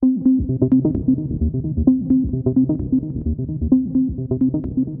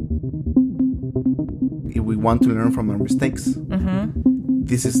want to learn from our mistakes.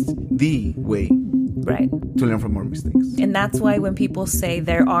 This is the way to learn from our mistakes. And that's why when people say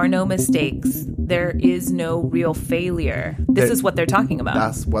there are no mistakes, there is no real failure, this is what they're talking about.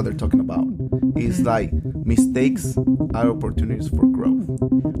 That's what they're talking about. It's like mistakes are opportunities for growth.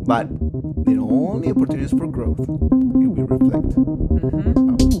 But the only opportunities for growth if we reflect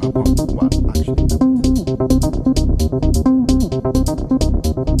upon what actually happened.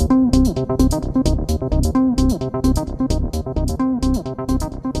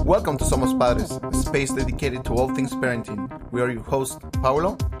 Welcome to Somos Padres, a space dedicated to all things parenting. We are your hosts,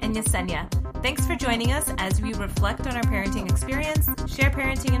 Paulo and Yesenia. Thanks for joining us as we reflect on our parenting experience, share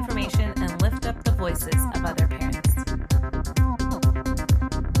parenting information, and lift up the voices of other parents.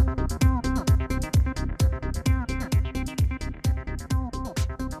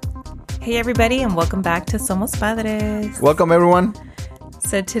 Hey everybody, and welcome back to Somos Padres. Welcome everyone.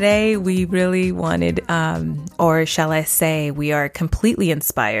 So today we really wanted, or shall I say, we are completely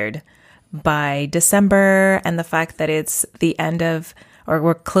inspired by December and the fact that it's the end of, or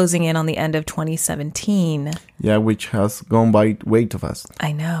we're closing in on the end of 2017. Yeah, which has gone by way too fast.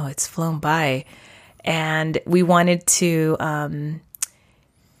 I know, it's flown by. And we wanted to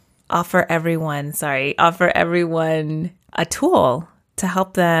offer everyone a tool to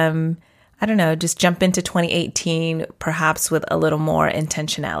help them, I don't know, just jump into 2018, perhaps with a little more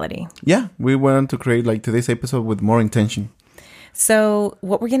intentionality. Yeah, we want to create like today's episode with more intention. So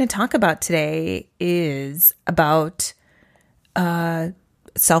what we're going to talk about today is about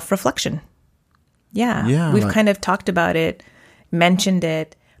self-reflection. Yeah, we've kind of talked about it, mentioned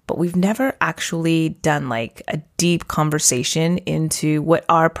it, but we've never actually done like a deep conversation into what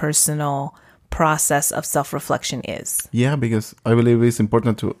our personal process of self-reflection is. Yeah, because I believe it's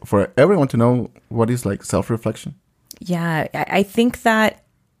important for everyone to know what is like self-reflection. Yeah, I think that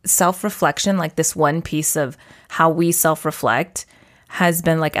self-reflection, like this one piece of how we self-reflect, has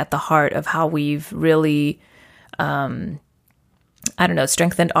been like at the heart of how we've really,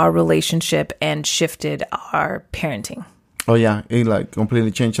 strengthened our relationship and shifted our parenting. Oh yeah, it like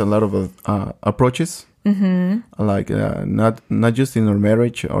completely changed a lot of approaches. Like not just in our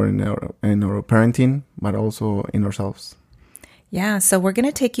marriage or in our parenting, but also in ourselves. Yeah, so we're going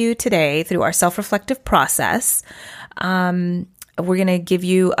to take you today through our self-reflective process. We're going to give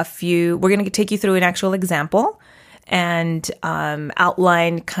you we're going to take you through an actual example and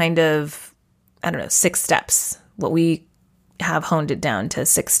outline kind of, 6 steps. What we have honed it down to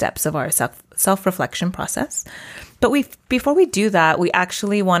 6 steps of our self-reflection process. But before we do that, we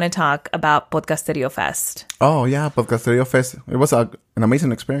actually want to talk about Podcasterio Fest. Oh, yeah, Podcasterio Fest. It was an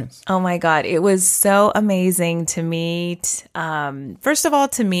amazing experience. Oh, my God. It was so amazing to meet, first of all,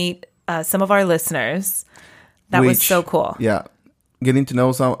 some of our listeners. That was so cool. Yeah. Getting to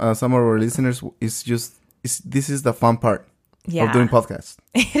know some of our listeners this is the fun part of doing podcasts.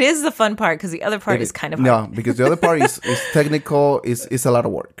 It is the fun part because the other part is kind of hard. No, because the other part is technical, is a lot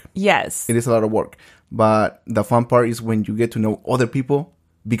of work. Yes. It is a lot of work. But the fun part is when you get to know other people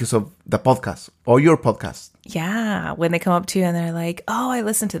because of the podcast or your podcast. Yeah. When they come up to you and they're like, oh, I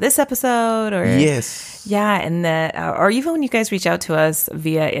listened to this episode. Or yes. Yeah. And or even when you guys reach out to us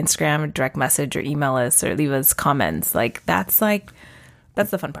via Instagram or direct message or email us or leave us comments, that's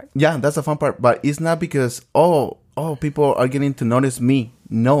the fun part. Yeah, that's the fun part. But it's not because, people are getting to notice me.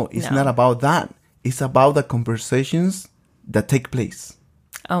 No, it's not about that. It's about the conversations that take place.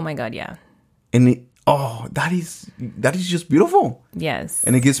 Oh my God, yeah. And that is just beautiful. Yes.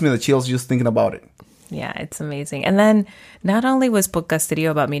 And it gives me the chills just thinking about it. Yeah, it's amazing. And then not only was Podcasterio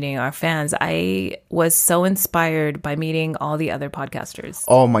about meeting our fans, I was so inspired by meeting all the other podcasters.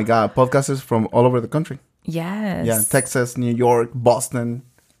 Oh my God, podcasters from all over the country. Yes. Yeah, Texas, New York, Boston.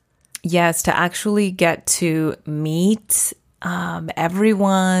 Yes, to actually get to meet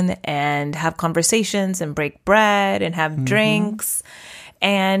everyone and have conversations and break bread and have drinks.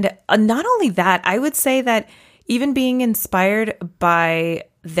 And not only that, I would say that even being inspired by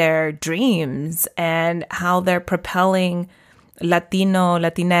their dreams and how they're propelling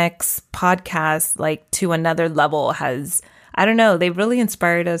Latinx podcasts like to another level has, I don't know, they've really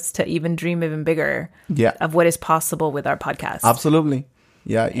inspired us to even dream even bigger of what is possible with our podcast. Absolutely.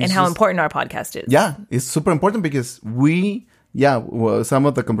 Yeah. And how important our podcast is. Yeah, it's super important because some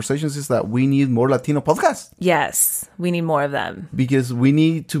of the conversations is that we need more Latino podcasts. Yes, we need more of them. Because we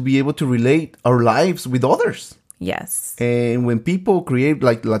need to be able to relate our lives with others. Yes. And when people create,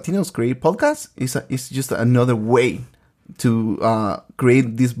 like Latinos create podcasts, it's just another way to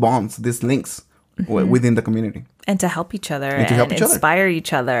create these bonds, these links within the community. And to help each other and inspire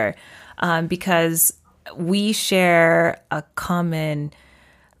each other. Because we share a common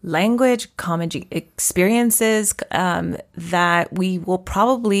language, common experiences that we will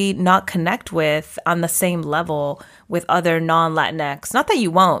probably not connect with on the same level with other non-Latinx. Not that you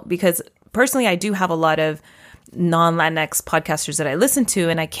won't, because personally, I do have a lot of non-Latinx podcasters that I listen to,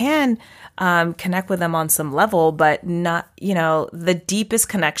 and I can connect with them on some level, but not, the deepest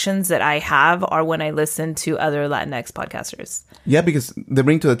connections that I have are when I listen to other Latinx podcasters. Yeah, because they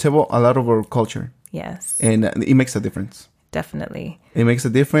bring to the table a lot of our culture. Yes. And it makes a difference. Definitely. It makes a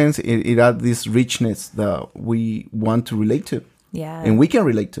difference. It adds this richness that we want to relate to. Yeah. And we can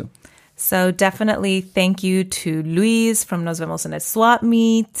relate to. So definitely thank you to Luis from Nos Vemos en el Swap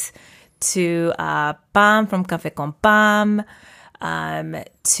Meet, to Pam from Café con Pam,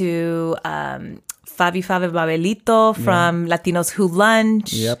 to Fabi Babelito from Latinos Who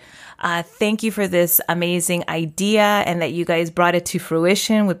Lunch. Yep. Thank you for this amazing idea and that you guys brought it to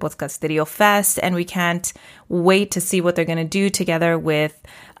fruition with Podcasterio Fest. And we can't wait to see what they're going to do together with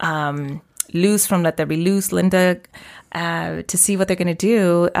Luz from Let There Be Luz, Linda, to see what they're going to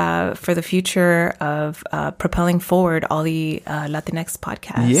do for the future of propelling forward all the Latinx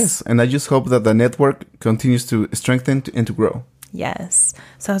podcasts. Yes, and I just hope that the network continues to strengthen and to grow. Yes.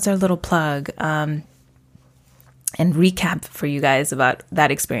 So that's our little plug. And recap for you guys about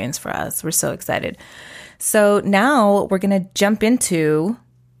that experience for us. We're so excited. So now we're going to jump into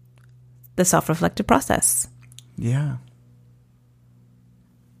the self-reflective process. Yeah.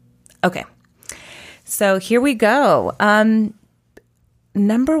 Okay. So here we go.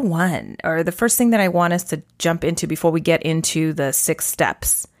 Number one, or the first thing that I want us to jump into before we get into the 6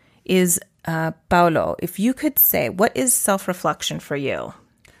 steps is, Paulo, if you could say, what is self-reflection for you?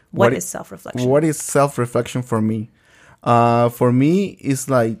 What is self-reflection? What is self-reflection for me? For me, it's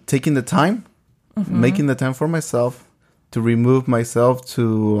like taking the time, making the time for myself to remove myself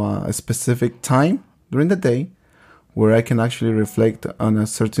to a specific time during the day where I can actually reflect on a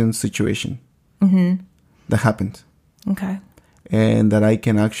certain situation that happened. Okay. And that I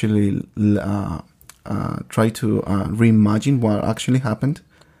can actually try to reimagine what actually happened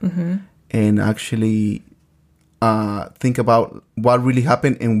and actually think about what really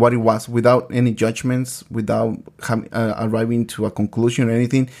happened and what it was without any judgments, without arriving to a conclusion or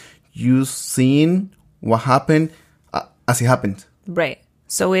anything. You seeing what happened as it happened. Right.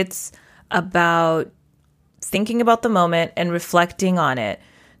 So it's about thinking about the moment and reflecting on it.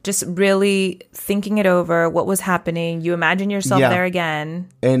 Just really thinking it over, what was happening. You imagine yourself there again.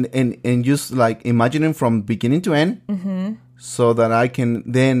 And just like imagining from beginning to end. So that I can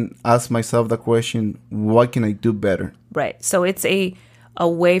then ask myself the question, what can I do better? Right. So it's a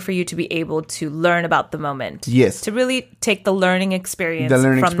way for you to be able to learn about the moment. Yes. To really take the learning experience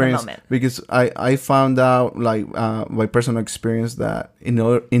from the moment. Because I found out, like, by personal experience, that in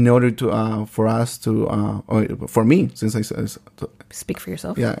order to for us to or for me, since I speak for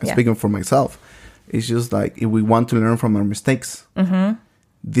yourself. Yeah, speaking for myself, it's just like if we want to learn from our mistakes,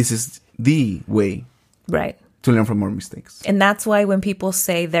 this is the way. Right. To learn from our mistakes. And that's why when people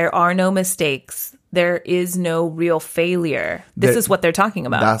say there are no mistakes, there is no real failure. This is what they're talking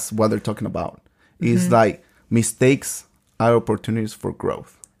about. That's what they're talking about. It's like mistakes are opportunities for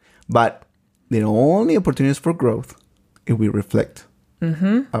growth. But the only opportunities for growth if we reflect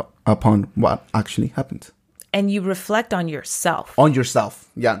upon what actually happened. And you reflect on yourself. On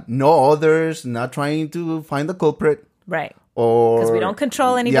yourself. Yeah. No others, not trying to find the culprit. Right. Because we don't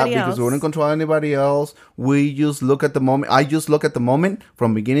control anybody else. Yeah, because we don't control anybody else. We just look at the moment. I just look at the moment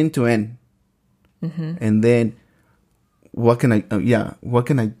from beginning to end. And then what can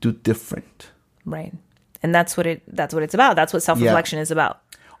I do different? Right. And that's what it's about. That's what self-reflection is about.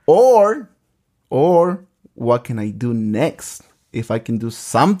 Or what can I do next? If I can do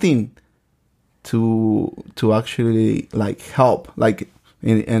something to actually like help, like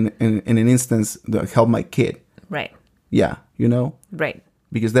in an instance, help my kid. Right. Yeah, Right.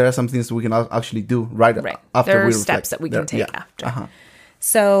 Because there are some things we can actually do right after there are we steps that we can take after. Uh-huh.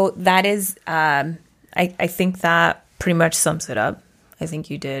 So that is, I think that pretty much sums it up. I think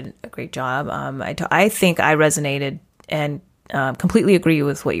you did a great job. I think I resonated and completely agree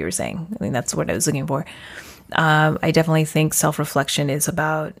with what you were saying. I think that's what I was looking for. I definitely think self-reflection is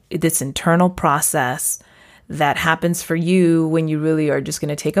about this internal process that happens for you when you really are just going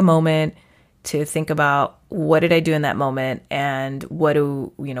to take a moment to think about what did I do in that moment and what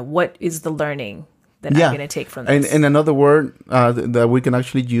is the learning that I'm going to take from this. And another word that we can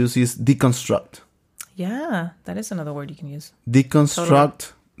actually use is deconstruct. Yeah, that is another word you can use.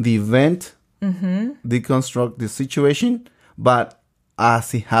 Deconstruct the event, deconstruct the situation, but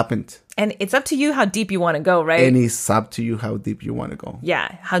as it happened. And it's up to you how deep you want to go, right? And it's up to you how deep you want to go.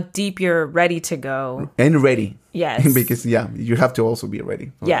 Yeah, how deep you're ready to go. And ready. Yes. Because, you have to also be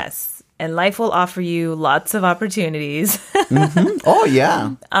ready. Yes. And life will offer you lots of opportunities. Oh,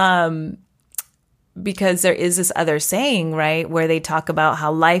 yeah. Because there is this other saying, right, where they talk about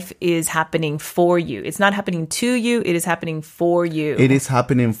how life is happening for you. It's not happening to you. It is happening for you. It is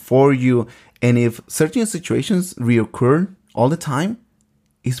happening for you. And if certain situations reoccur all the time,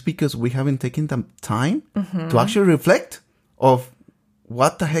 it's because we haven't taken the time to actually reflect of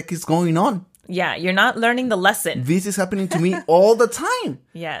what the heck is going on. Yeah, you're not learning the lesson. This is happening to me all the time.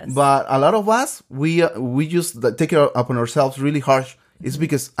 Yes. But a lot of us, we just take it upon ourselves really harsh. It's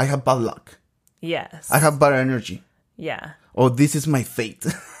because I have bad luck. Yes. I have bad energy. Yeah. Or this is my fate.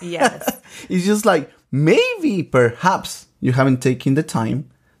 Yes. It's just like, maybe, perhaps, you haven't taken the time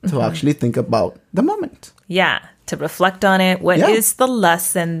to actually think about the moment. Yeah. To reflect on it. What is the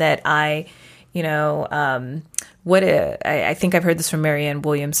lesson that I think I've heard this from Marianne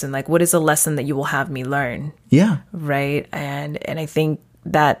Williamson. Like, what is a lesson that you will have me learn? Yeah. Right. And I think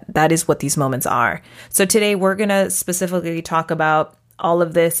that is what these moments are. So today we're going to specifically talk about all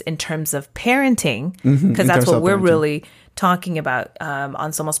of this in terms of parenting, because that's what we're really talking about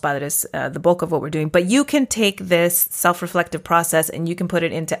on Somos Padres, the bulk of what we're doing. But you can take this self-reflective process and you can put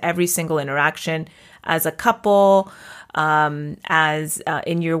it into every single interaction as a couple, as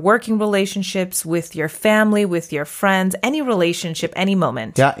in your working relationships, with your family, with your friends, any relationship, any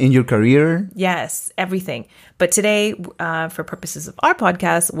moment. Yeah, in your career. Yes, everything. But today, for purposes of our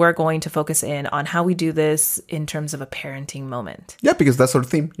podcast, we're going to focus in on how we do this in terms of a parenting moment. Yeah, because that's our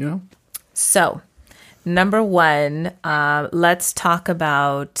theme, you know? So, number one, let's talk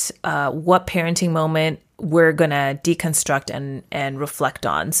about what parenting moment we're going to deconstruct and reflect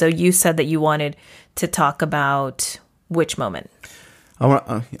on. So you said that you wanted to talk about which moment? I want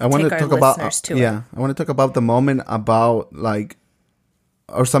to talk about I want to talk about the moment about like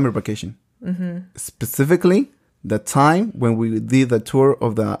our summer vacation. Specifically, the time when we did the tour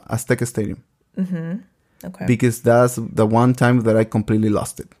of the Azteca Stadium. Okay. Because that's the one time that I completely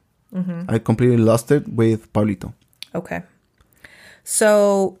lost it. I completely lost it with Paulito. Okay.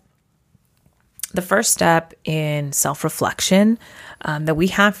 So the first step in self-reflection that we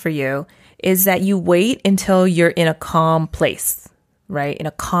have for you is that you wait until you're in a calm place, right? In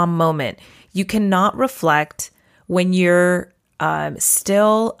a calm moment. You cannot reflect when you're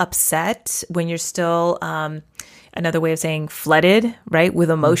still upset, when you're still, another way of saying flooded, right?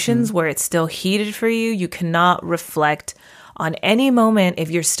 With emotions where it's still heated for you. You cannot reflect on any moment if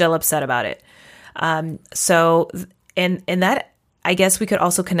you're still upset about it. So, and that, I guess we could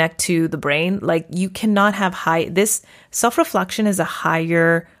also connect to the brain. Like, you cannot have this self-reflection is a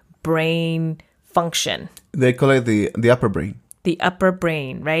higher brain function. They call it the upper brain. The upper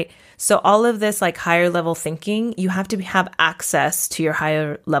brain, right? So all of this like higher level thinking, you have to have access to your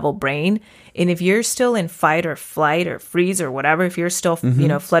higher level brain. And if you're still in fight or flight or freeze or whatever, if you're still,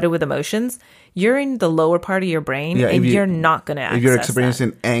 flooded with emotions, you're in the lower part of your brain and you're not going to access. If you're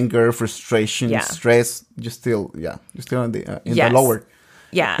experiencing anger, frustration, stress, you're still in the lower.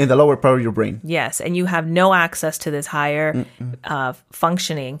 Yeah. In the lower part of your brain. Yes. And you have no access to this higher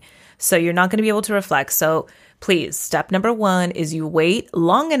functioning. So you're not going to be able to reflect. So please, step number one is you wait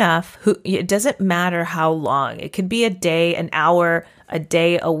long enough. It doesn't matter how long. It could be a day, an hour, a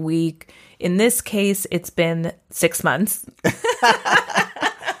day, a week. In this case, it's been 6 months.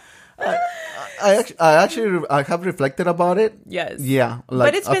 I have reflected about it. Yes. Yeah,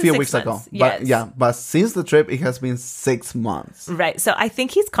 like it's a been few 6 weeks ago. Yes. But since the trip, it has been 6 months. Right. So I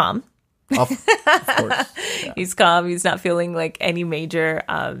think he's calm. Of course. Yeah. He's calm. He's not feeling like any major,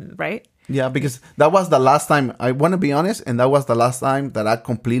 right? Yeah, because that was the last time, I want to be honest, and that was the last time that I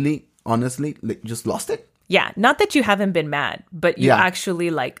completely, honestly, just lost it. Yeah. Not that you haven't been mad, but you actually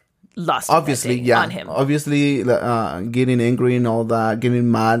like lost it on him. Obviously, getting angry and all that,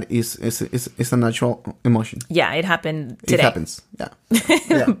 getting mad is a natural emotion. Yeah, it happened today. It happens,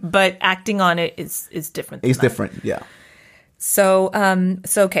 yeah. But acting on it is different. It's different, yeah. So,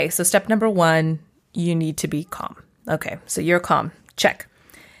 okay. So step number one, you need to be calm. Okay. So you're calm. Check.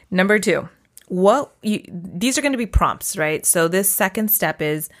 Number two, these are going to be prompts, right? So this second step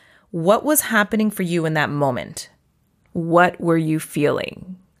is, what was happening for you in that moment? What were you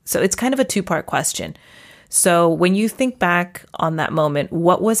feeling? So it's kind of a two-part question. So when you think back on that moment,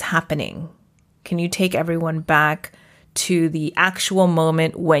 what was happening? Can you take everyone back to the actual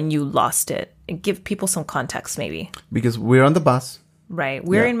moment when you lost it? And give people some context, maybe. Because we're on the bus. Right.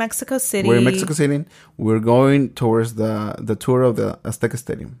 We're in Mexico City. We're in Mexico City. We're going towards the tour of the Azteca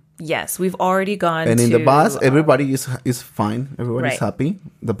Stadium. Yes, we've already gone And to... in the bus, everybody is fine. Everybody's Right. happy.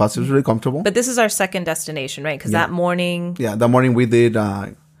 The bus is really comfortable. But this is our second destination, right? Because that morning, Yeah, that morning we did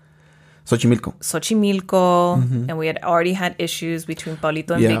Xochimilco. Xochimilco, and we had already had issues between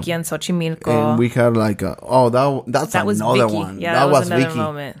Paulito and Yeah. Vicky and Xochimilco. And we had like, that's that was another Vicky. one. Yeah, that was another Vicky.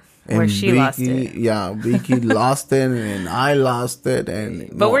 moment where And she Vicky, lost it. Yeah, Vicky lost it, and I lost it, and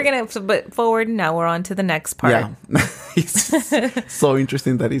But we're gonna but forward now. We're on to the next part. Yeah, it's so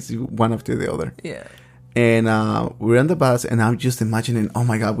interesting that it's one after the other. Yeah. And we're on the bus, and I'm just imagining, oh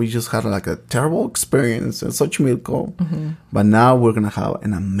my God, we just had like a terrible experience at Xochimilco, but now we're gonna have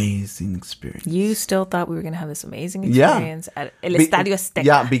an amazing experience. You still thought we were gonna have this amazing Yeah. experience at El Estadio Azteca.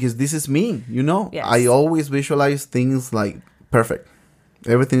 Yeah, because this is me, you know. Yes. I always visualize things like perfect.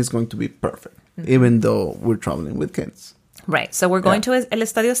 Everything is going to be perfect, even though we're traveling with kids. Right. So we're going to El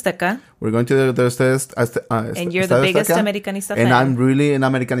Estadio Azteca. We're going to the And you're the Estadio biggest Azteca, Americanista and fan. I'm really an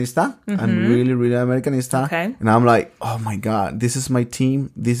Americanista. I'm really, really Americanista. Okay. And I'm like, oh my God, this is my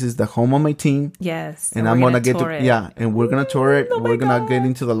team. This is the home of my team. Yes. And we're I'm gonna get tour to it. yeah, and we're gonna tour it. We're gonna get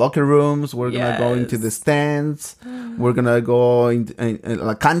into the locker rooms. We're gonna go into the stands. We're gonna go in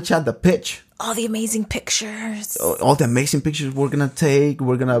la cancha, the pitch. All the amazing pictures. All the amazing pictures we're gonna take.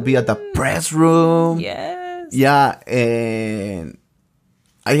 We're gonna be at the press room. Yes. Yeah, and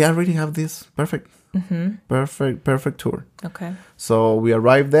I already have this perfect tour. Okay. So we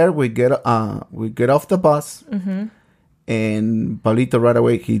arrive there. We get off the bus, and Paulito right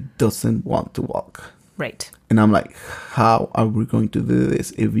away he doesn't want to walk. Right. And I'm like, how are we going to do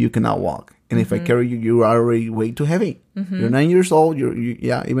this if you cannot walk? And if I carry you, you are already way too heavy. You're 9 years old.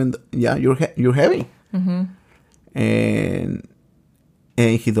 You're heavy. And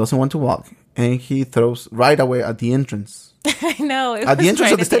he doesn't want to walk, and he throws right away at the entrance. I know. It At the was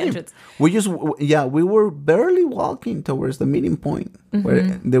entrance right of the at stadium. We were barely walking towards the meeting point where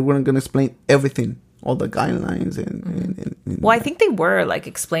they were going to explain everything, all the guidelines and Well, I think they were like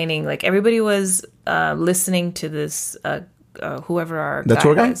explaining, like everybody was listening to this, whoever our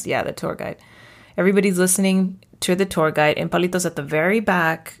tour guide? was. Yeah, the tour guide. Everybody's listening to the tour guide, and Paulito's at the very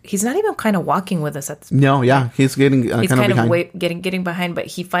back. He's not even kind of walking with us at this. No, yeah, he's getting He's kind of behind. getting behind, but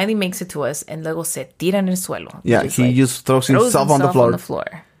he finally makes it to us, and luego se tira en el suelo. Yeah, he just throws himself on the floor.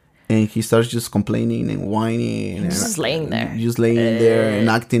 And he starts just complaining and whining. He's just laying there. Just laying there and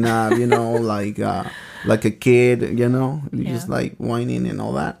acting up, like a kid, just like whining and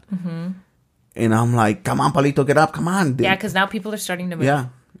all that. And I'm like, come on, Palito, get up, come on. Yeah, because now people are starting to move. Yeah.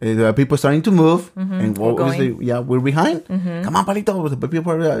 People starting to move, and obviously, going. we're behind. Come on, Palito,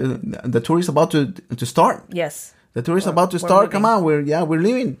 the tour is about to start. Yes. The tour is about to start. Come on, we're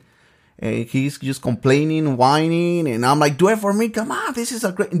leaving. And he's just complaining, whining, and I'm like, do it for me. Come on, this is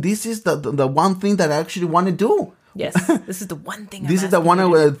the one thing that I actually want to do. Yes, this is the one thing. This is the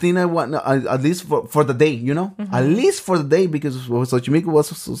one thing I want, at least for the day, at least for the day, because Xochimilco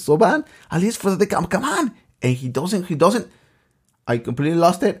was so bad. At least for the day, come on. And he doesn't. I completely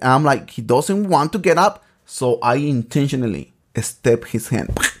lost it. And I'm like, he doesn't want to get up, so I intentionally step his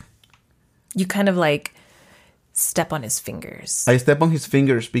hand. You kind of like step on his fingers. I step on his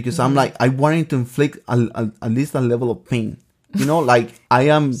fingers because I'm like, I wanted to inflict at least a level of pain. Like I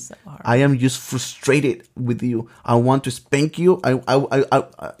am just frustrated with you. I want to spank you. I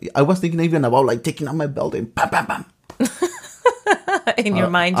was thinking even about like taking out my belt and bam, bam, bam. In your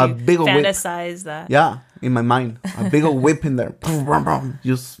mind, a you big fantasize that. Yeah, in my mind, a big old whip in there.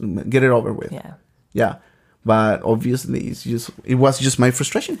 Just get it over with. Yeah. But obviously, it was just my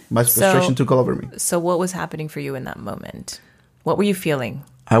frustration. My frustration took all over me. So what was happening for you in that moment? What were you feeling?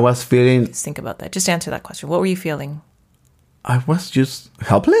 I was feeling... Just think about that. Just answer that question. What were you feeling? I was just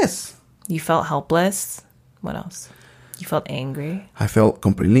helpless. You felt helpless? What else? You felt angry? I felt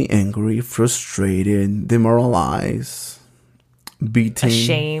completely angry, frustrated, demoralized, beaten.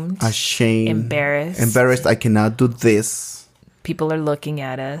 Ashamed. Embarrassed. I cannot do this. People are looking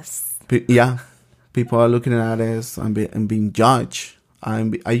at us. Yeah. People are looking at us. I'm being judged.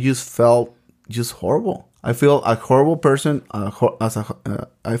 I just felt just horrible. I feel a horrible person. I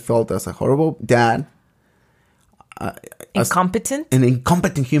felt as a horrible dad. Incompetent? An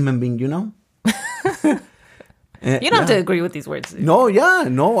incompetent human being, You don't have to agree with these words. No,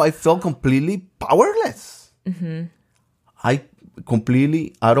 I felt completely powerless. I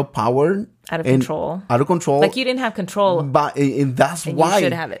completely out of power. Out of control. Out of control. Like you didn't have control. But and that's why. You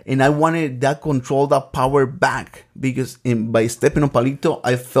should have it. And I wanted that control, that power back. Because by stepping on Palito,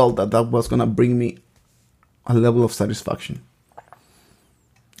 I felt that was going to bring me a level of satisfaction.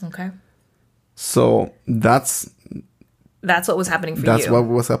 Okay. So that's what was happening for you. That's what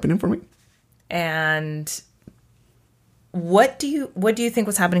was happening for me. And what do you think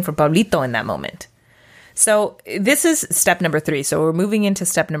was happening for Pablito in that moment? So this is step number 3. So we're moving into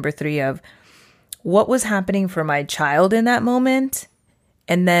step number 3 of what was happening for my child in that moment,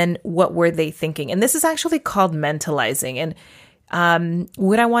 and then what were they thinking? And this is actually called mentalizing. And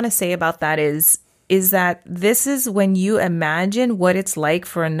what I want to say about that is that this is when you imagine what it's like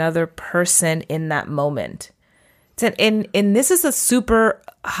for another person in that moment. And this is a super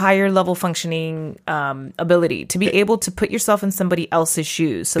higher level functioning ability to be able to put yourself in somebody else's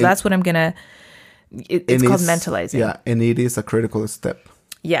shoes. So that's what I'm going to... It's called mentalizing. Yeah, and it is a critical step.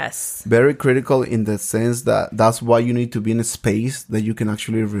 Yes. Very critical in the sense that that's why you need to be in a space that you can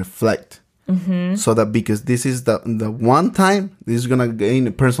actually reflect. Mm-hmm. So that because this is the one time this is going to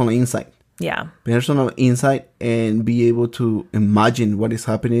gain personal insight. Yeah. Personal insight and be able to imagine what is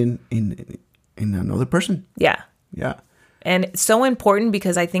happening in another person. Yeah. Yeah. And it's so important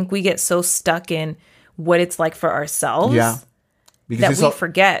because I think we get so stuck in what it's like for ourselves. Yeah. Because that we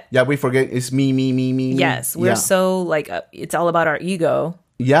forget. Yeah, we forget it's me. Yes, we're so like it's all about our ego.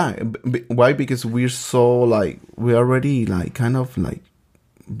 Yeah, why? Because we're so like we already like kind of like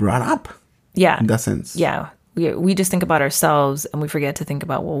brought up. Yeah, in that sense. Yeah, we just think about ourselves and we forget to think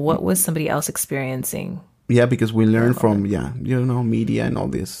about what was somebody else experiencing. Yeah, because we learn from media and all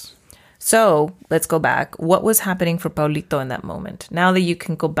this. So let's go back. What was happening for Pablito in that moment? Now that you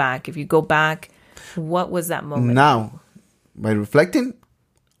can go back, if you go back, what was that moment? Now. By reflecting,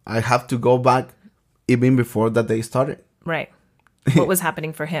 I have to go back even before that day started. Right. What was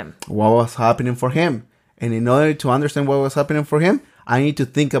happening for him? What was happening for him? And in order to understand what was happening for him, I need to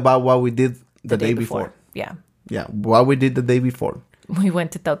think about what we did the day before. Yeah. Yeah, what we did the day before. We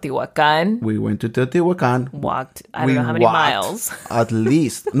went to Teotihuacan. We went to Teotihuacan. Walked, I don't know how many miles. At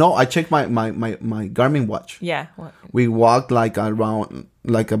least. No, I checked my Garmin watch. Yeah. We walked like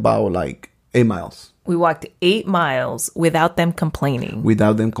about 8 miles. We walked 8 miles without them complaining.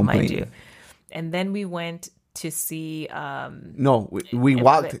 Mind you. And then we went to see... no, we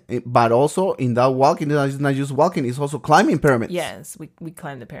walked. But also in that walking, it's not just walking. It's also climbing pyramids. Yes, we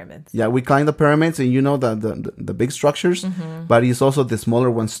climbed the pyramids. Yeah, we climbed the pyramids and the big structures. Mm-hmm. But it's also the smaller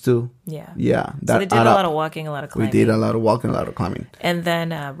ones too. Yeah. Yeah. So they did a lot of walking, a lot of climbing. We did a lot of walking, a lot of climbing. And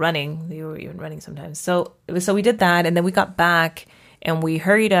then running. We were even running sometimes. So we did that. And then we got back... And we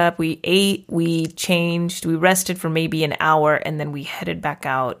hurried up, we ate, we changed, we rested for maybe an hour, and then we headed back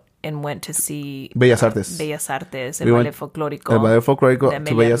out and went to see... Bellas Artes. El Ballet Folclórico. El Ballet Folclórico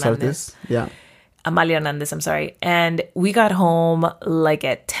to Bellas Artes. Yeah. Amalia Hernandez, I'm sorry. And we got home like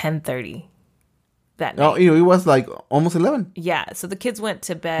at 10:30 that night. Oh, it was like almost 11. Yeah, so the kids went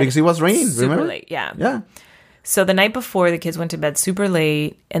to bed... Because it was raining, super remember? Late, yeah. Yeah. So the night before, the kids went to bed super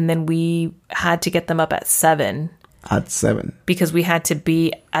late, and then we had to get them up at 7. At 7. Because we had to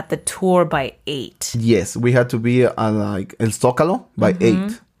be at the tour by 8. Yes, we had to be at like El Zócalo by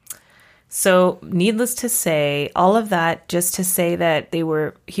 8. So needless to say, all of that just to say that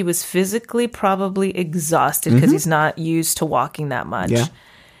he was physically probably exhausted because he's not used to walking that much. Yeah.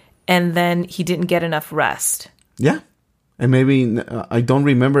 And then he didn't get enough rest. Yeah. And maybe, I don't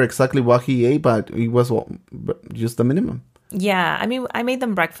remember exactly what he ate, but it was just the minimum. Yeah, I mean, I made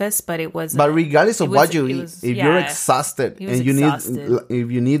them breakfast, but it was... But regardless of what you eat, if you're exhausted and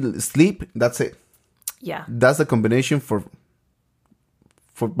you need sleep, that's it. Yeah. That's a combination for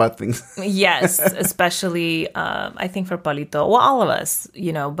bad things. Yes, especially, I think for Pablito. Well, all of us,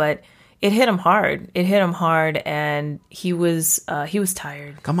 but it hit him hard. And he was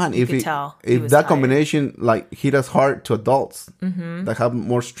tired. Come on, you could tell if that tired. Combination hit us hard to adults that have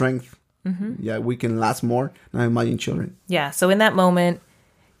more strength. Mm-hmm. Yeah, we can last more. Now imagine children. Yeah, so in that moment,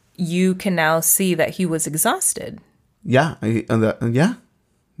 you can now see that he was exhausted. Yeah, he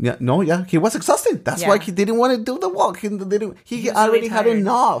was exhausted. That's why he didn't want to do the walk. He already had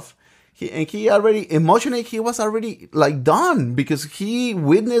enough. He already emotionally he was already done because he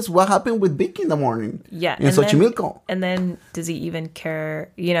witnessed what happened with Vicky in the morning. Yeah, in Xochimilco. And then does he even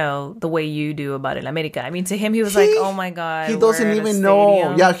care? The way you do about El America. I mean, to him, he was like, "Oh my god." He doesn't even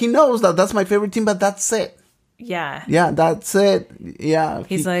know. Yeah, he knows that's my favorite team, but that's it. Yeah. Yeah, that's it. Yeah.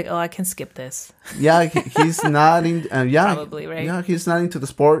 He's like, "Oh, I can skip this." Yeah, he's not in. Probably right. Yeah, he's not into the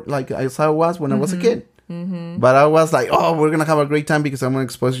sport like I was when I was a kid. Mm-hmm. But I was like, oh, we're going to have a great time because I'm going to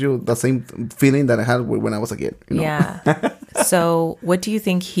expose you the same feeling that I had when I was a kid. Yeah. So what do you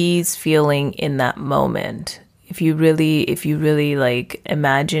think he's feeling in that moment? If you really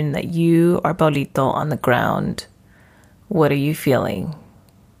imagine that you are Pablito on the ground, what are you feeling?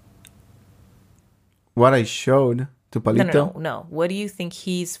 What I showed to Pablito? No. What do you think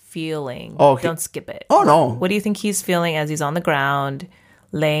he's feeling? Oh, don't skip it. Oh, no. What do you think he's feeling as he's on the ground,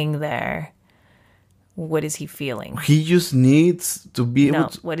 laying there? What is he feeling? He just needs to be able No,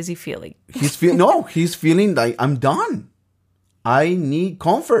 to. what is he feeling? He's feeling like I'm done. I need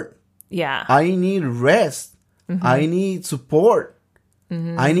comfort. Yeah. I need rest. I need support.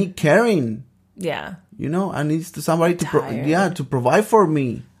 I need caring. Yeah. You know, I need somebody to Tired. to provide for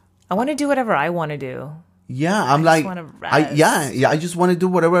me. I want to do whatever I want to do. Yeah, I'm I just like, wanna rest. I just want to do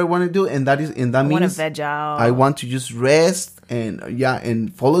whatever I want to do, and that I want to means veg out. I want to just rest and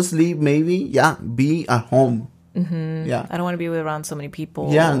and fall asleep. Maybe be at home. Mm-hmm. Yeah, I don't want to be around so many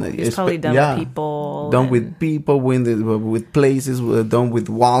people. Yeah, He's probably done with people. done with people, with places, done with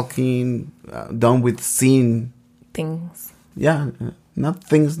walking, done with seeing. things. Yeah, not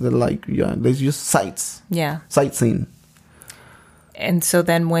things that there's just Yeah. sightseeing. And so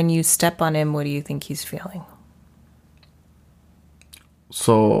then when you step on him, what do you think he's feeling?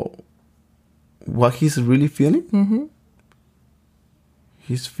 So, what he's really feeling?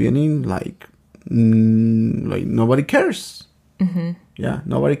 He's feeling like nobody cares. Yeah,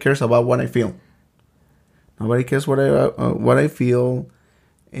 nobody cares about what I feel. Nobody cares what I feel,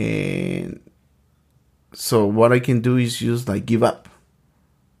 and so what I can do is just give up.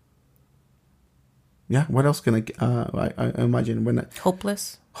 Yeah, what else can I imagine when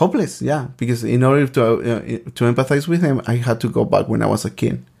Hopeless? hopeless? Yeah, because in order to empathize with him, I had to go back when I was a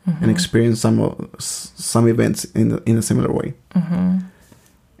kid and experience some events in a similar way,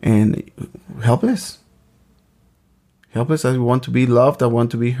 and helpless. Helpless. I want to be loved. I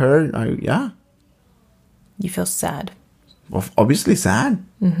want to be heard. You feel sad. Obviously sad.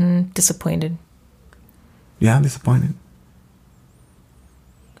 Disappointed. Yeah, disappointed.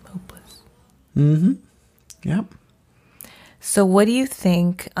 Hopeless. Yep. So what do you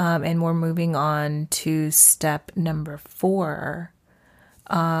think, and we're moving on to step number 4.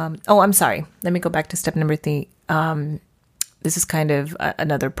 I'm sorry. Let me go back to step number 3. This is kind of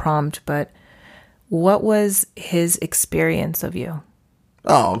another prompt, but what was his experience of you?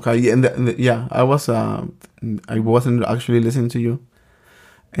 Oh, okay. Yeah, I wasn't actually listening to you,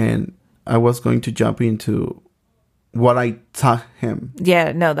 and I was going to jump into what I taught him.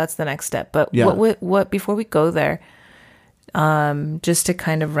 Yeah, no, that's the next step. But Yeah. what before we go there, just to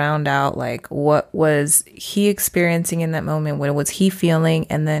kind of round out, what was he experiencing in that moment? What was he feeling?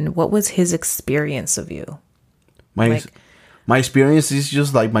 And then what was his experience of you? My experience is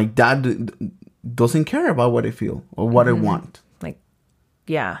just my dad doesn't care about what I feel or what I want.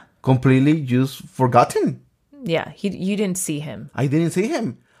 Yeah. Completely just forgotten. Yeah. You didn't see him. I didn't see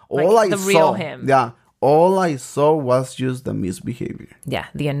him. The real him. Yeah. All I saw was just the misbehavior. Yeah.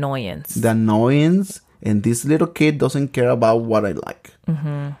 The annoyance. The annoyance, and this little kid doesn't care about what I like.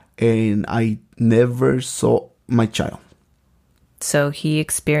 And I never saw my child. So he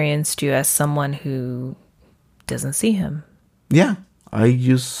experienced you as someone who doesn't see him. Yeah. I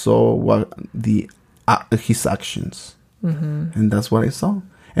just saw his actions. And that's what I saw.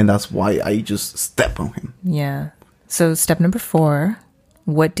 And that's why I just stepped on him. Yeah. So step number 4,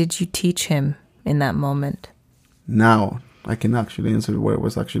 what did you teach him in that moment? Now I can actually answer what I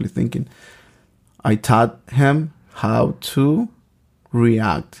was actually thinking. I taught him how to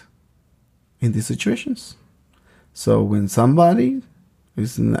react in these situations. So when somebody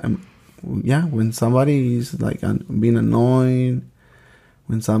is, when somebody is being annoying,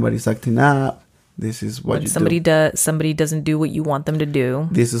 when somebody's acting up, this is what somebody doesn't do what you want them to do.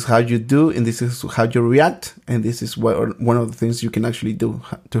 This is how you do, and this is how you react, and this is one of the things you can actually do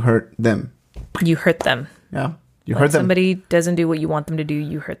to hurt them. You hurt them. Yeah, you hurt them. Somebody doesn't do what you want them to do,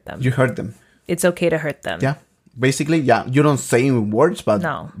 you hurt them. You hurt them. It's okay to hurt them. Yeah, basically, yeah. You don't say in words, but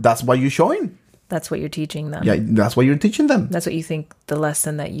that's what you're showing. That's what you're teaching them. Yeah, that's what you're teaching them. That's what you think the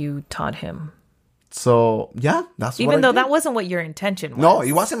lesson that you taught him. So yeah, that's even though that wasn't what your intention was. No,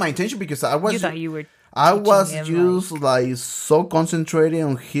 it wasn't my intention because I was. You thought you were. I was just so concentrated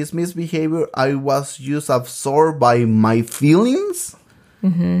on his misbehavior. I was just absorbed by my feelings,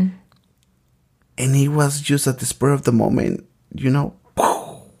 and it was just at the spur of the moment, You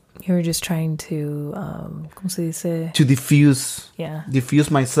were just trying to, ¿cómo se dice? To diffuse. Yeah.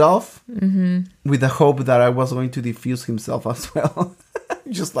 Diffuse myself with the hope that I was going to diffuse himself as well.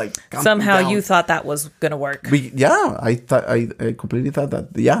 Just somehow you thought that was gonna work. Yeah, I completely thought that.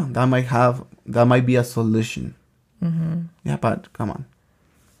 Yeah, that might be a solution. Yeah, but come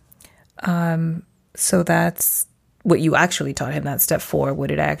on. So that's what you actually taught him. That step 4. What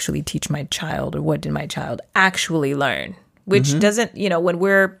did I actually teach my child, or what did my child actually learn? Which doesn't, when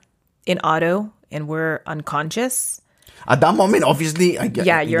we're in auto and we're unconscious. At that moment, obviously,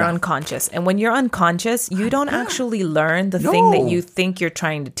 you're unconscious. And when you're unconscious, you don't actually learn the thing that you think you're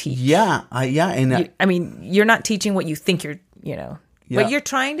trying to teach. Yeah, and you're not teaching what you think you're, Yeah. What you're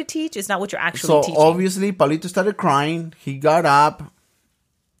trying to teach is not what you're actually So teaching. obviously, Palito started crying. He got up.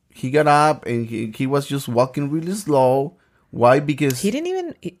 And he was just walking really slow. Why? Because He didn't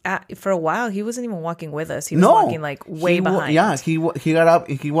even for a while. He wasn't even walking with us. He was walking like way behind. He got up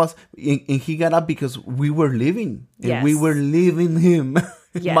and he got up because we were leaving and we Yes. were leaving him.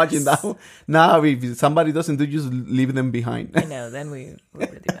 Yes. Imagine that. Now, if somebody doesn't do, just leave them behind. I know. Then we were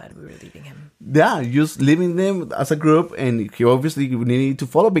really mad. We were leaving him. Yeah, just leaving them as a group, and he obviously needed to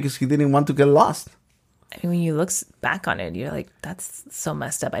follow because he didn't want to get lost. I mean, when you look back on it, you're like, that's so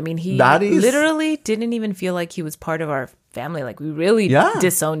messed up. I mean, he That is- literally didn't even feel like he was part of our family. Like, we really Yeah.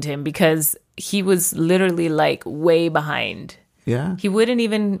 disowned him because he was literally like way behind. Yeah. He wouldn't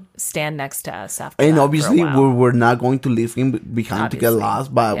even stand next to us after And that obviously, for a while. we were not going to leave him behind to get Obviously.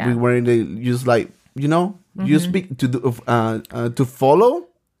 lost, but Yeah. we were just like, you speak to follow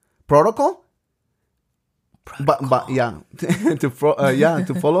protocol. But yeah, to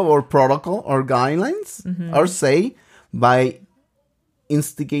follow our protocol or guidelines, or say by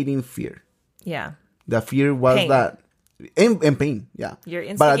instigating fear. Yeah. The fear was Pain. that and pain. Yeah, You're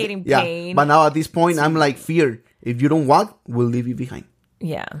But instigating pain. But now at this point, I'm like, fear. If you don't walk, we'll leave you behind.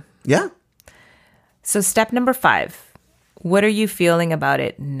 Yeah. Yeah. So step number 5, what are you feeling about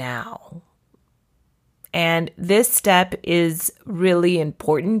it now? And this step is really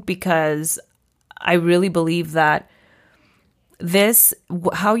important because I really believe that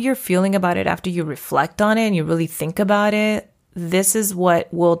how you're feeling about it after you reflect on it and you really think about it, this is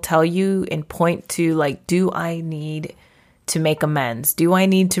what will tell you and point to like, do I need to make amends? Do I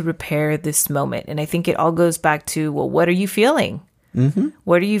need to repair this moment? And I think it all goes back to, well, what are you feeling? Mm-hmm.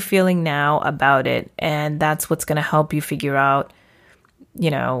 What are you feeling now about it? And that's what's going to help you figure out,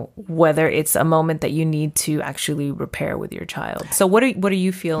 whether it's a moment that you need to actually repair with your child. So what are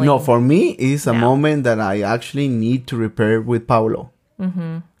you feeling? No, for me, it's a now? moment that I actually need to repair with Paulo.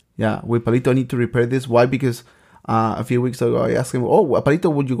 Mm-hmm. Yeah, with Palito, I need to repair this. Why? Because a few weeks ago, I asked him,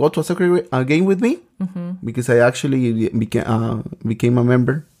 Palito, would you go to a soccer game with me? Mm-hmm. Because I actually became a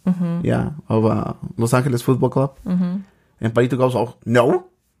member of Los Angeles Football Club. Mm-hmm. And Palito goes, oh, no,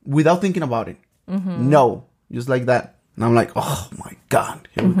 without thinking about it. Mm-hmm. No, just like that. And I'm like, oh my God,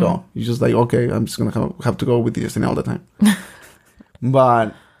 here we go. He's just like, okay, I'm just going to have to go with Disney all the time.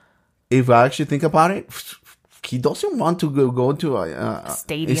 But if I actually think about it, he doesn't want to go to a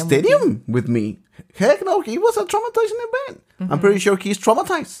stadium with me. Heck no, he was a traumatizing event. Mm-hmm. I'm pretty sure he's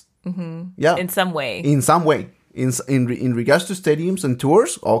traumatized. Mm-hmm. Yeah. In some way. In some way. In regards to stadiums and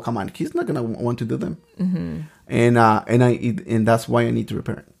tours, oh, come on. He's not going to want to do them. Mm-hmm. And that's why I need to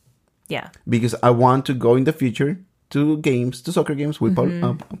repair it. Yeah. Because I want to go in the future to soccer games with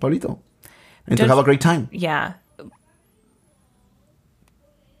Paulito. And to have a great time. Yeah.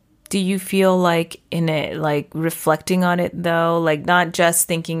 Do you feel like in it, like reflecting on it though, like not just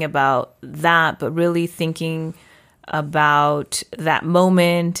thinking about that, but really thinking about that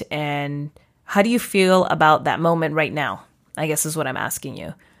moment, and how do you feel about that moment right now? I guess is what I'm asking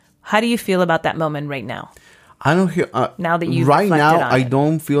you. How do you feel about that moment right now? I don't hear now that you've right reflected now. on I it.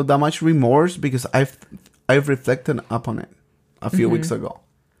 don't feel that much remorse because I've reflected upon it a few weeks ago.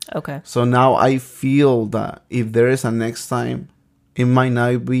 Okay. So now I feel that if there is a next time, it might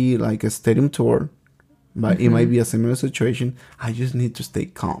not be like a stadium tour, but it might be a similar situation. I just need to stay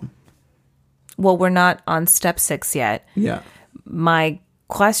calm. Well, we're not on step 6 yet. Yeah. My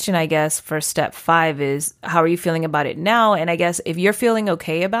question, I guess, for step 5 is, how are you feeling about it now? And I guess if you're feeling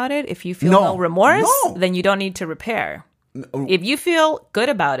okay about it, if you feel no remorse, then you don't need to repair. If you feel good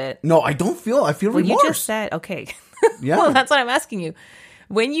about it. No, I don't feel. I feel remorse. You just said, okay. Yeah. Well, that's what I'm asking you.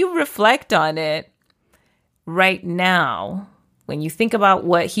 When you reflect on it right now, when you think about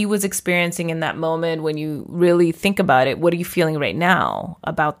what he was experiencing in that moment, when you really think about it, what are you feeling right now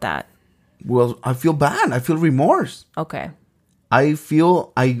about that? Well, I feel bad. I feel remorse. Okay. I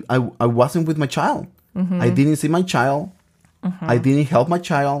feel I wasn't with my child. Mm-hmm. I didn't see my child. Mm-hmm. I didn't help my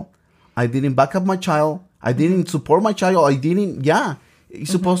child. I didn't back up my child. I didn't support my child. I didn't,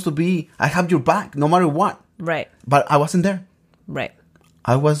 it's supposed to be, I have your back no matter what. Right. But I wasn't there. Right.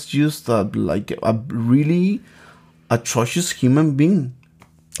 I was just like a really atrocious human being.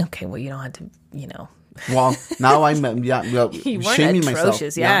 Okay, well, you don't have to, Well, now I'm you weren't shaming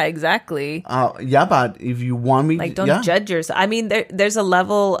atrocious. myself. Yeah, exactly. But if you want me, like, don't judge yourself. I mean, there's a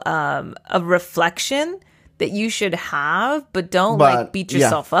level of reflection that you should have, but don't beat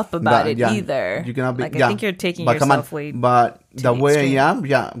yourself up about it either. You cannot be. I think you're taking yourself way. But the way I am,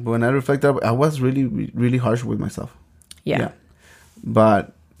 when I reflect, I was really, really harsh with myself. Yeah.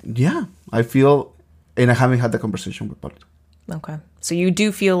 But I feel, and I haven't had the conversation with Paulito. Okay. So you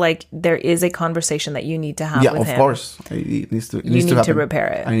do feel like there is a conversation that you need to have Yeah, with of him. course. It needs to. It You needs need to to happen. repair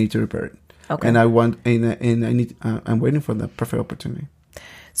it. I need to repair it. Okay. And I want, and I need. I'm waiting for the perfect opportunity.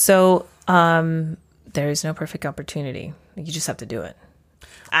 So there is no perfect opportunity. You just have to do it.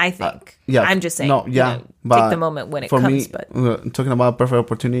 I think. Yeah, I'm just saying. No, yeah, but take the moment when it for comes. me, But talking about perfect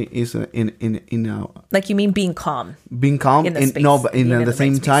opportunity is in like you mean being calm. being calm. In the and space, no, but being at in the the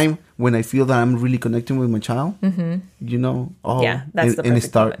same right space. time, when I feel that I'm really connecting with my child, you know, Yeah, that's the and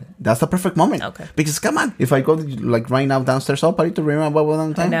perfect moment. That's the perfect moment. Okay. Because come on, if I go like right now downstairs, I need to remember what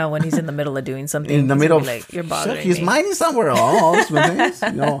I'm I talking. know when he's in the middle of doing something. In the he's middle gonna of be like, you're bothering his me. mind is somewhere else.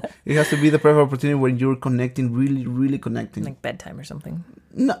 No, it has to be the perfect opportunity when you're connecting, really, really connecting. Like bedtime or something.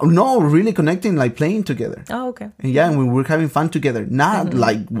 No, really connecting, like playing together. Oh, okay. And yeah, when we're having fun together, not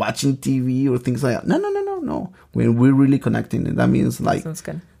like watching TV or things like that. No. When we're really connecting, and that means like Sounds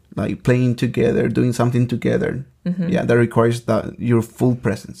good. like playing together, doing something together. Yeah, that requires your full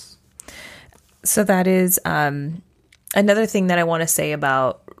presence. So that is another thing that I want to say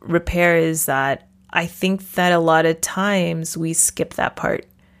about repair is that I think that a lot of times we skip that part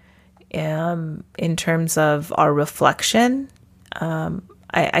in terms of our reflection.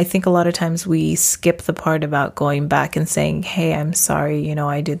 I think a lot of times we skip the part about going back and saying, hey, I'm sorry,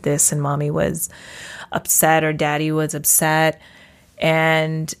 I did this and mommy was upset or daddy was upset.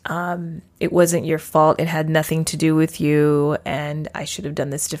 And it wasn't your fault. It had nothing to do with you. And I should have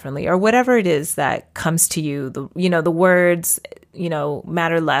done this differently or whatever it is that comes to you. The words,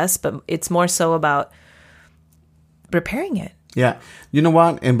 matter less, but it's more so about repairing it. Yeah. You know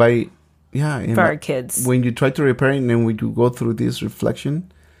what? And by, and for our kids. When you try to repair it and when you go through this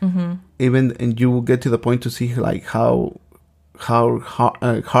reflection, even, and you will get to the point to see like how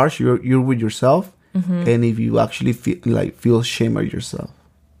harsh you're with yourself. And if you actually feel shame of yourself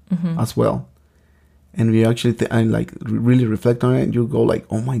as well, and we actually really reflect on it, you go like,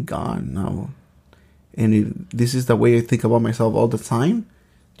 oh my God, no. And if this is the way I think about myself all the time,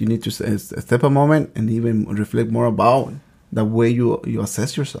 you need to step a moment and even reflect more about the way you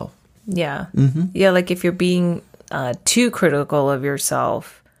assess yourself. Yeah. Yeah, like if you're being too critical of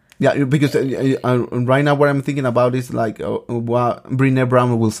yourself. Yeah, because right now what I'm thinking about is like what Brené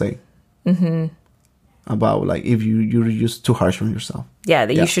Brown will say. About like if you're just too harsh on yourself. Yeah,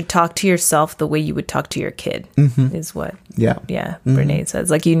 that you should talk to yourself the way you would talk to your kid is what. Yeah, Brené says.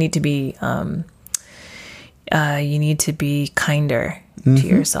 Like you need to be kinder to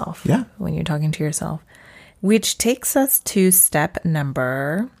yourself. Yeah, when you're talking to yourself, which takes us to step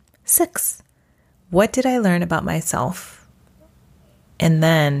number 6. What did I learn about myself? And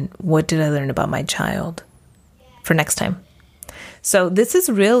then what did I learn about my child for next time? So this is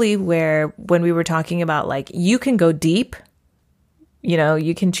really where, when we were talking about like, you can go deep,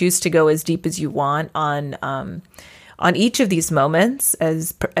 you can choose to go as deep as you want on each of these moments,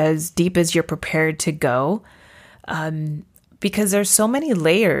 as deep as you're prepared to go, because there's so many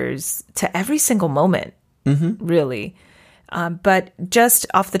layers to every single moment, really. But just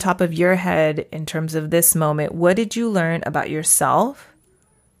off the top of your head, in terms of this moment, what did you learn about yourself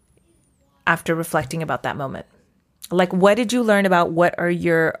after reflecting about that moment? Like, what did you learn about what are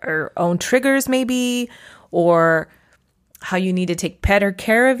your own triggers maybe, or how you need to take better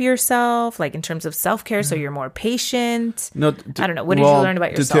care of yourself, like in terms of self-care, so you're more patient? I don't know. What did you learn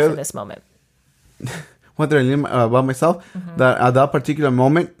about yourself in this moment? What did I learn about myself? That at that particular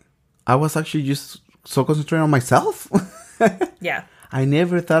moment, I was actually just so concentrated on myself. Yeah. I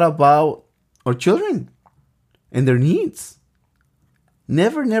never thought about our children and their needs.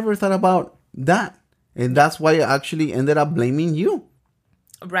 Never thought about that. And that's why I actually ended up blaming you.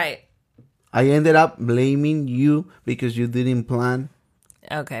 Right. I ended up blaming you because you didn't plan.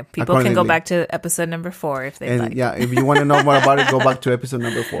 Okay. People can go back to episode number 4 if they like. Yeah, if you want to know more about it, go back to episode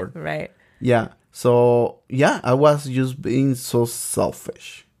number 4. Right. Yeah. So, yeah, I was just being so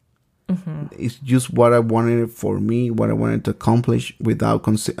selfish. It's just what I wanted for me, what I wanted to accomplish without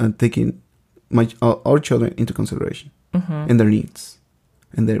taking our children into consideration and their needs.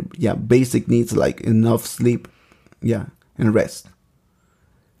 And their basic needs like enough sleep, and rest.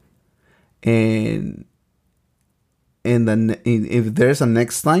 And then if there's a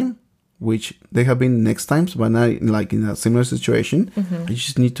next time, which there have been next times, but not like in a similar situation, I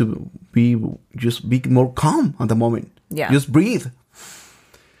just need to be more calm at the moment. Yeah, just breathe.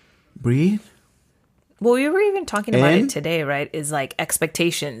 Well, we were even talking about it today, right? Is like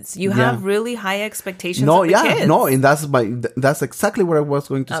expectations. You have really high expectations of the kids. And that's exactly what I was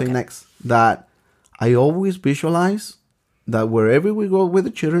going to say next. That I always visualize that wherever we go with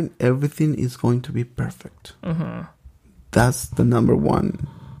the children, everything is going to be perfect. That's the number one.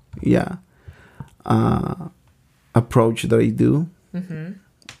 Yeah. approach that I do.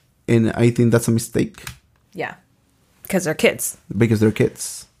 And I think that's a mistake. Yeah. Because they're kids. Because they're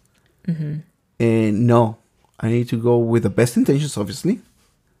kids. And no, I need to go with the best intentions, obviously.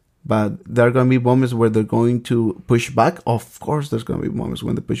 But there are going to be moments where they're going to push back. Of course, there's going to be moments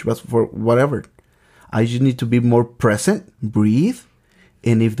when they push back for whatever. I just need to be more present, breathe.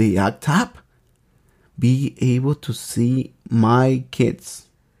 And if they act up, be able to see my kids,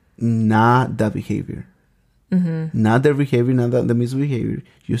 not the behavior. Not their behavior, not the misbehavior.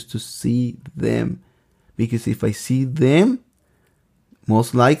 Just to see them. Because if I see them,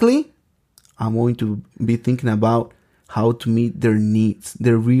 most likely, I'm going to be thinking about how to meet their needs,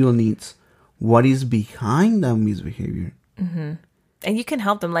 their real needs. What is behind that misbehavior? And you can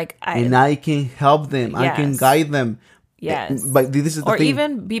help them. And I can help them. Yes. I can guide them. Yes. But this is the thing. Or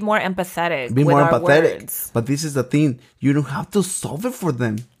even be more empathetic. Be with more our empathetic. Words. But this is the thing. You don't have to solve it for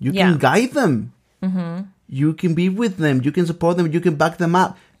them. You can guide them. You can be with them. You can support them. You can back them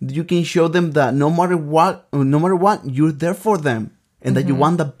up. You can show them that no matter what, you're there for them. And that you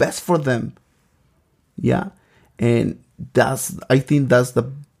want the best for them. Yeah. And I think that's the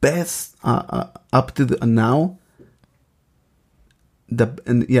best up to now.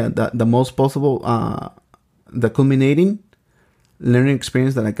 The most possible, the culminating learning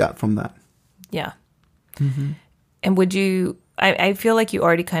experience that I got from that. Yeah. And would you, I feel like you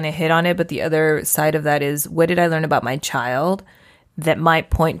already kind of hit on it, but the other side of that is, what did I learn about my child that might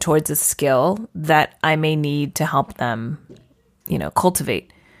point towards a skill that I may need to help them,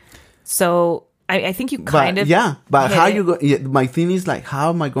 cultivate? So I think you kind of... Yeah, but how you go... Yeah, my thing is how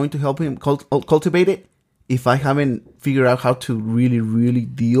am I going to help him cultivate it if I haven't figured out how to really, really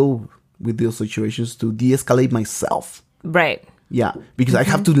deal with those situations to de-escalate myself? Right. Yeah, because I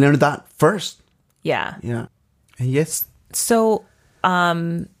have to learn that first. Yeah. Yeah. And yes. So,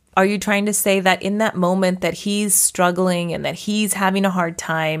 are you trying to say that in that moment that he's struggling and that he's having a hard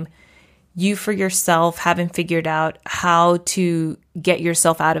time, you for yourself haven't figured out how to get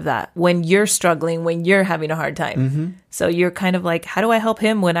yourself out of that when you're struggling, when you're having a hard time? So you're kind of like, how do I help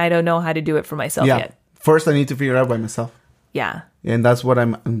him when I don't know how to do it for myself yet? First, I need to figure it out by myself. Yeah. And that's what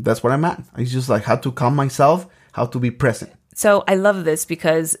I'm at. It's just how to calm myself, how to be present. So I love this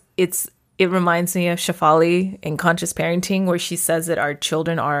because it reminds me of Shefali in Conscious Parenting, where she says that our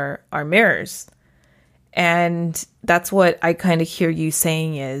children are mirrors. And that's what I kind of hear you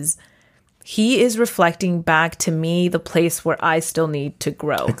saying is, he is reflecting back to me the place where I still need to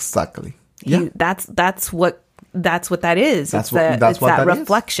grow. Exactly. Yeah. That's what that is. That's that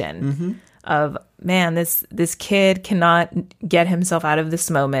reflection of, man, this kid cannot get himself out of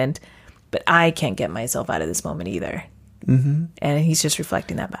this moment, but I can't get myself out of this moment either. And he's just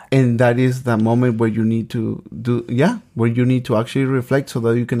reflecting that back. And that is the moment where you need to where you need to actually reflect so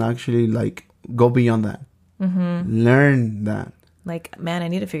that you can actually go beyond that. Learn that. Man, I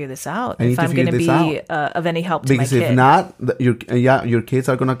need to figure this out if I'm going to be of any help to my kid. Because if not, your kids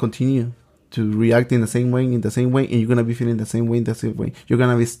are going to continue to react in the same way, and you're going to be feeling the same way. You're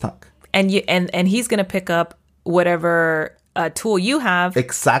going to be stuck. And he's going to pick up whatever tool you have.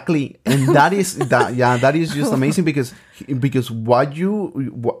 Exactly. And that is just amazing because what you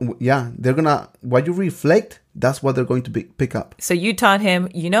reflect, that's what they're going to pick up. So you taught him,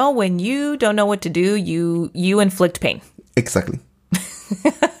 when you don't know what to do, you inflict pain. Exactly.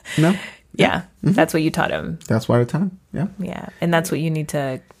 No? Yeah. That's what you taught him. That's what I taught him. Yeah. Yeah. And that's what you need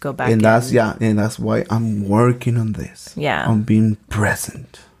to go back and that's why I'm working on this. Yeah. On being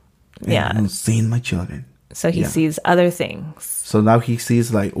present. Yeah. On seeing my children. So he sees other things. So now he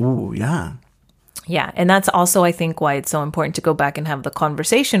sees oh, yeah. Yeah. And that's also, I think, why it's so important to go back and have the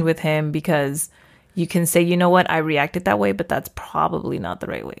conversation with him, because you can say, you know what, I reacted that way, but that's probably not the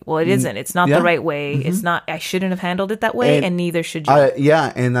right way. Well, it isn't. It's not the right way. It's not, I shouldn't have handled it that way, and neither should you.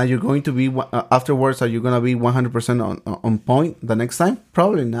 And are you going to be, afterwards, are you going to be 100% on point the next time?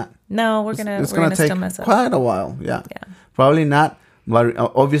 Probably not. No, we're going to take still mess up. Quite a while. Yeah. Probably not. But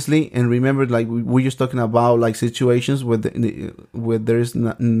obviously, and remember, we're just talking about situations where there is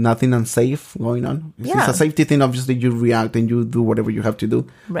nothing unsafe going on. It's a safety thing. Obviously, you react and you do whatever you have to do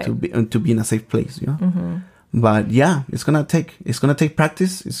to be in a safe place. Yeah. But it's gonna take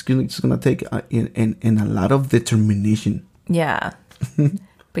practice. It's gonna take in a lot of determination. Yeah.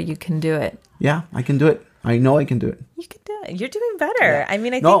 But you can do it. Yeah, I can do it. I know I can do it. You can do it. You're doing better. Yeah. I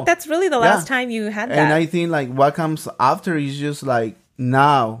mean, I think that's really the last time you had that. And I think what comes after is just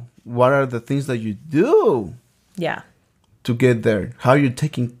now, what are the things that you do? Yeah. To get there? How you're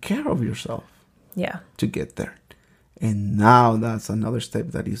taking care of yourself? Yeah. To get there. And now that's another step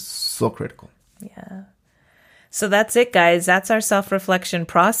that is so critical. Yeah. So that's it, guys. That's our self-reflection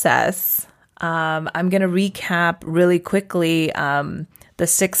process. I'm going to recap really quickly the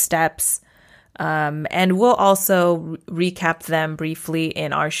 6 steps, and we'll also recap them briefly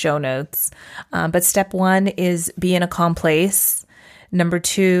in our show notes. But step 1 is be in a calm place. Number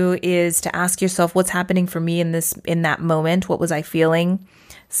 2 is to ask yourself, what's happening for me in that moment? What was I feeling?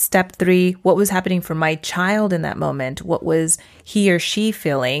 Step 3, what was happening for my child in that moment? What was he or she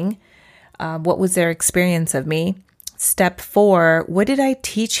feeling? What was their experience of me? Step 4, what did I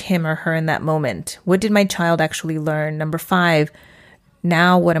teach him or her in that moment? What did my child actually learn? Number 5,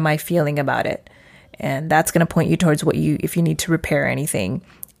 now what am I feeling about it? And that's going to point you towards if you need to repair anything.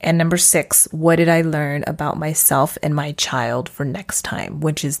 And number 6, what did I learn about myself and my child for next time,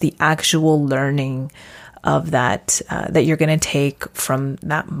 which is the actual learning of that you're going to take from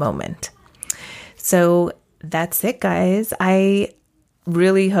that moment. So that's it, guys. I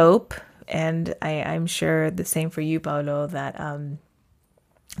really hope, and I'm sure the same for you, Paulo, that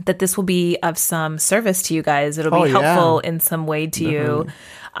this will be of some service to you guys. It'll be helpful in some way to you.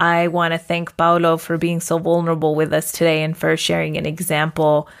 I want to thank Paulo for being so vulnerable with us today and for sharing an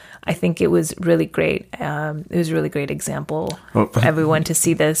example. I think it was really great. It was a really great example for everyone to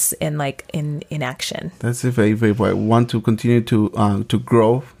see this in action. That's a very, very. I want to continue to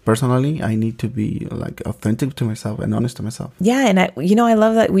grow personally. I need to be authentic to myself and honest to myself. Yeah, and I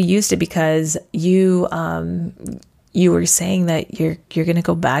love that we used it because you were saying that you're going to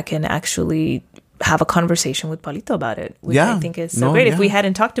go back and actually have a conversation with Paulito about it, which I think is so great. If we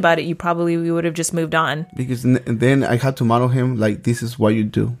hadn't talked about it, we would have just moved on. Because then I had to model him this is what you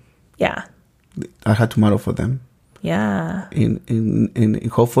do. Yeah. I had to model for them. Yeah. In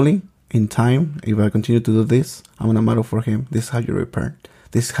hopefully in time, if I continue to do this, I'm gonna model for him. This is how you repair.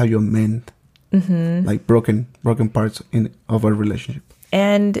 This is how you mend. Broken parts of a relationship.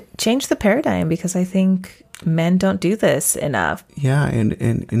 And change the paradigm, because I think men don't do this enough. Yeah, and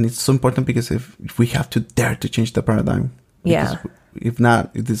it's so important because if we have to dare to change the paradigm. Yeah. If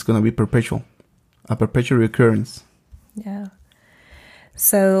not, it is going to be a perpetual recurrence. Yeah.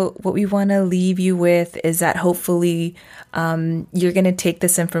 So what we want to leave you with is that hopefully you're going to take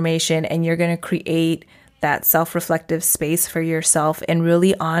this information and you're going to create that self-reflective space for yourself and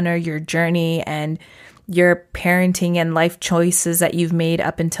really honor your journey and your parenting and life choices that you've made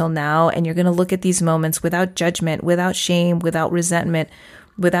up until now. And you're going to look at these moments without judgment, without shame, without resentment,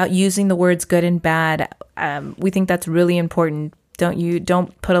 without using the words good and bad. We think that's really important.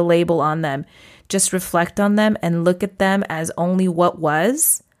 Don't put a label on them. Just reflect on them and look at them as only what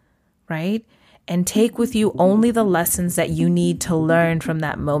was, right? And take with you only the lessons that you need to learn from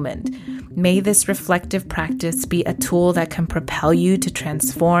that moment. May this reflective practice be a tool that can propel you to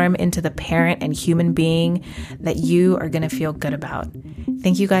transform into the parent and human being that you are going to feel good about.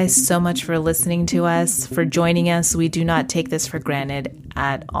 Thank you guys so much for listening to us, for joining us. We do not take this for granted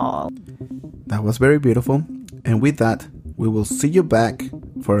at all. That was very beautiful. And with that, we will see you back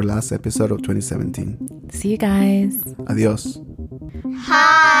for our last episode of 2017. See you guys. Adios.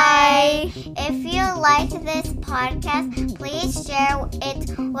 Hi! If you liked this podcast, please share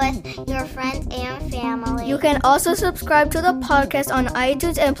it with your friends and family. You can also subscribe to the podcast on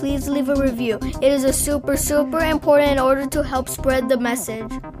iTunes and please leave a review. It is super important in order to help spread the message.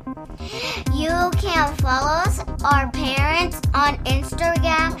 You can follow us, our parents, on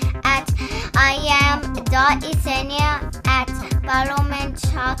Instagram at iam.isenia, at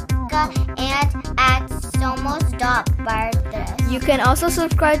palomenchaca, and at somos.padres. You can also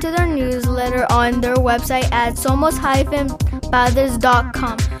subscribe to their newsletter on their website at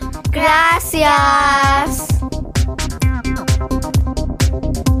somos-padres.com. Gracias!